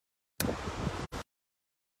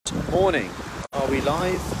Morning. Are we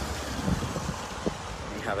live?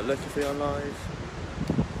 Let me have a look if we are live.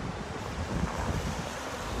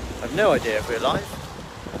 I have no idea if we're live.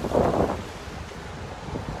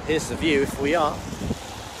 Here's the view if we are.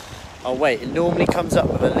 Oh wait, it normally comes up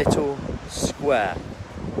with a little square.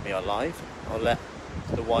 We are live. I'll let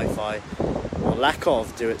the Wi-Fi, or lack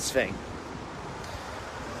of, do its thing.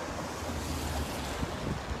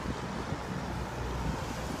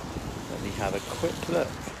 Let me have a quick look.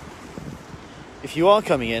 If you are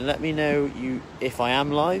coming in, let me know if I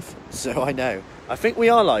am live, so I know. I think we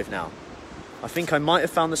are live now. I think I might have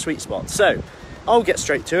found the sweet spot. So, I'll get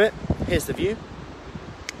straight to it. Here's the view.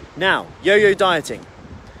 Now, yo-yo dieting.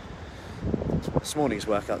 This morning's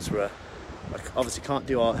workouts were... I obviously can't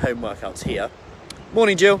do our home workouts here.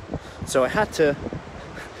 Morning, Jill. So I had to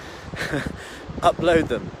upload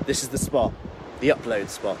them. This is the spot. The upload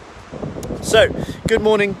spot. So, good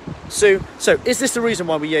morning, Sue. So, is this the reason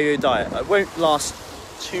why we yo-yo diet? I won't last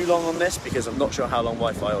too long on this because I'm not sure how long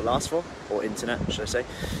Wi-Fi will last for, or internet, should I say.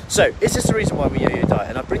 So, is this the reason why we yo-yo diet?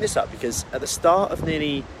 And I bring this up because at the start of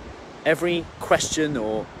nearly every question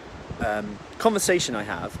or conversation I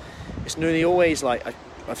have, it's nearly always like,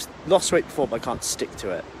 I've lost weight before, but I can't stick to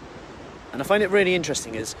it. And I find it really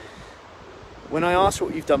interesting is, when I ask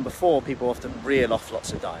what you've done before, people often reel off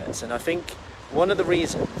lots of diets. And I think one of the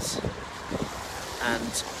reasons,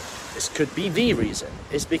 and this could be the reason,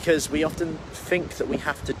 is because we often think that we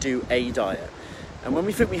have to do a diet. And when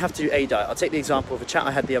we think we have to do a diet, I'll take the example of a chat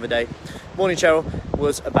I had the other day. Morning, Cheryl,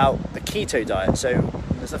 was about a keto diet. So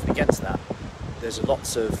there's nothing against that. There's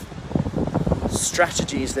lots of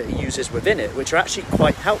strategies that he uses within it, which are actually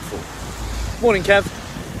quite helpful. Morning, Kev.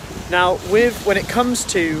 Now, when it comes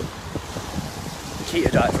to the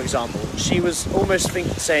keto diet, for example, she was almost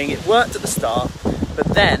saying it worked at the start, but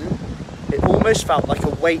then it almost felt like a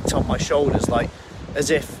weight on my shoulders, like as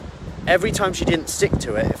if every time she didn't stick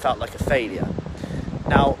to it, it felt like a failure.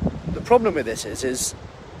 Now, the problem with this is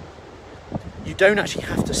you don't actually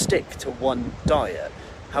have to stick to one diet.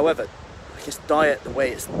 However, this diet, the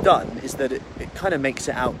way it's done, is that it kind of makes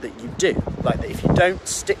it out that you do. Like, that if you don't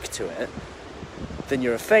stick to it, then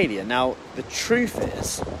you're a failure. Now, the truth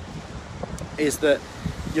is that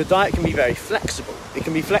your diet can be very flexible. It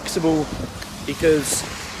can be flexible because...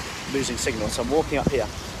 losing signal, so I'm walking up here.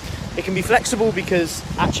 It can be flexible because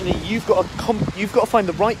actually you've got to find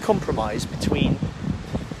the right compromise between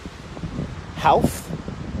health,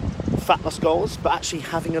 fat loss goals, but actually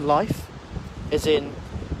having a life, as in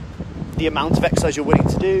the amount of exercise you're willing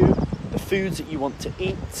to do, the foods that you want to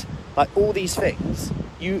eat, like all these things.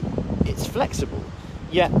 It's flexible.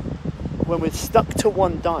 Yet when we're stuck to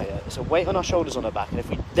one diet, it's a weight on our shoulders, on our back, and if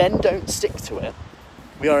we then don't stick to it,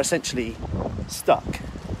 we are essentially stuck.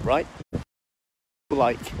 Right?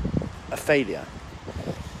 Like a failure.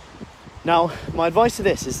 Now, my advice to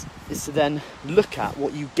this is to then look at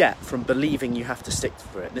what you get from believing you have to stick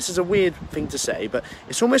for it. This is a weird thing to say, but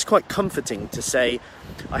it's almost quite comforting to say,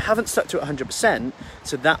 I haven't stuck to it 100%,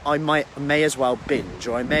 so that I may as well binge,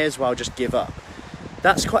 or I may as well just give up.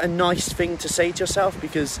 That's quite a nice thing to say to yourself,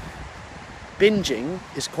 because binging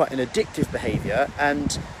is quite an addictive behaviour,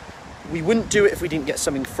 and we wouldn't do it if we didn't get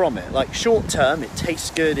something from it. Like, short term, it tastes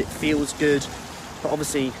good, it feels good, but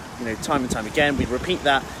obviously, time and time again, we repeat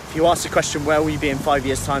that. If you ask the question, where will you be in 5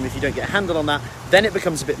 years' time, if you don't get a handle on that, then it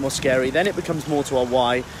becomes a bit more scary. Then it becomes more to our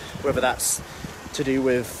why, whether that's to do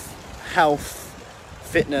with health,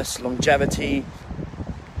 fitness, longevity,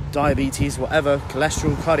 diabetes, whatever,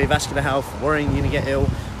 cholesterol, cardiovascular health, worrying you're going to get ill,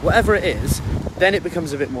 whatever it is, then it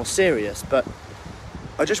becomes a bit more serious. But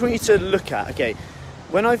I just want you to look at, okay,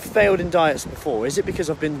 when I've failed in diets before, is it because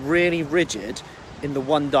I've been really rigid in the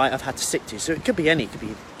one diet I've had to stick to? So it could be any, it could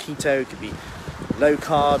be keto, it could be low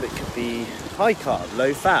carb, it could be high carb,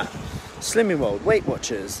 low fat, Slimming World, Weight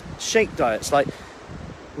Watchers, shake diets. Like,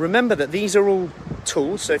 remember that these are all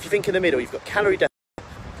tools. So if you think in the middle, you've got calorie deficit,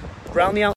 around the outside,